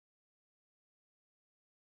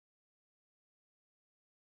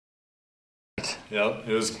Yep,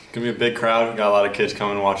 it was going to be a big crowd. We got a lot of kids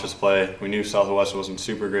coming to watch us play. We knew Southwest wasn't a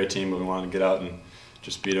super great team, but we wanted to get out and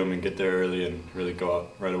just beat them and get there early and really go out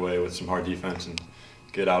right away with some hard defense and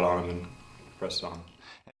get out on them and press it on.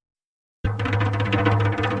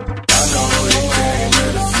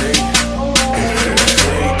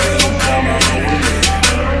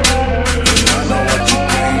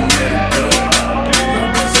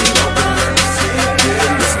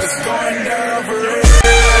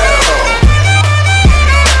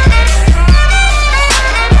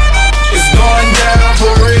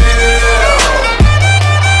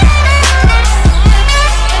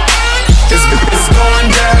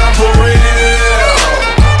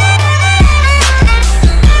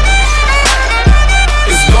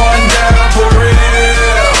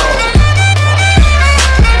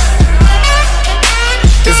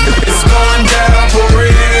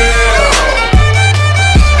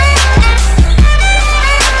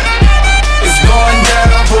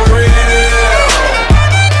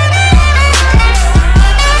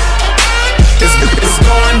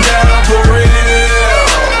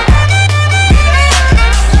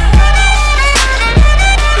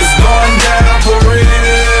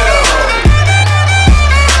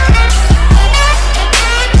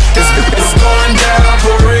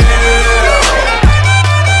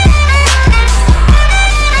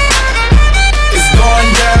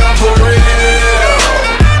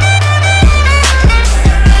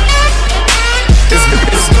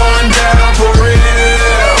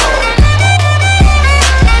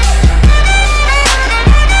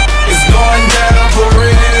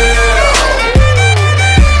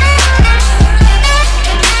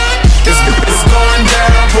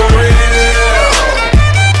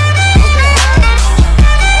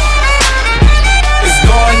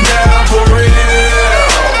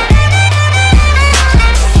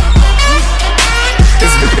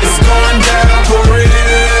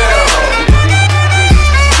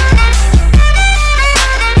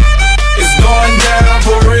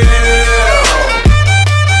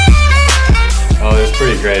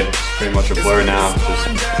 Great. It's pretty much a blur now. Just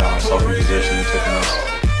got myself in position,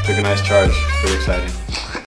 took a nice charge. Pretty exciting.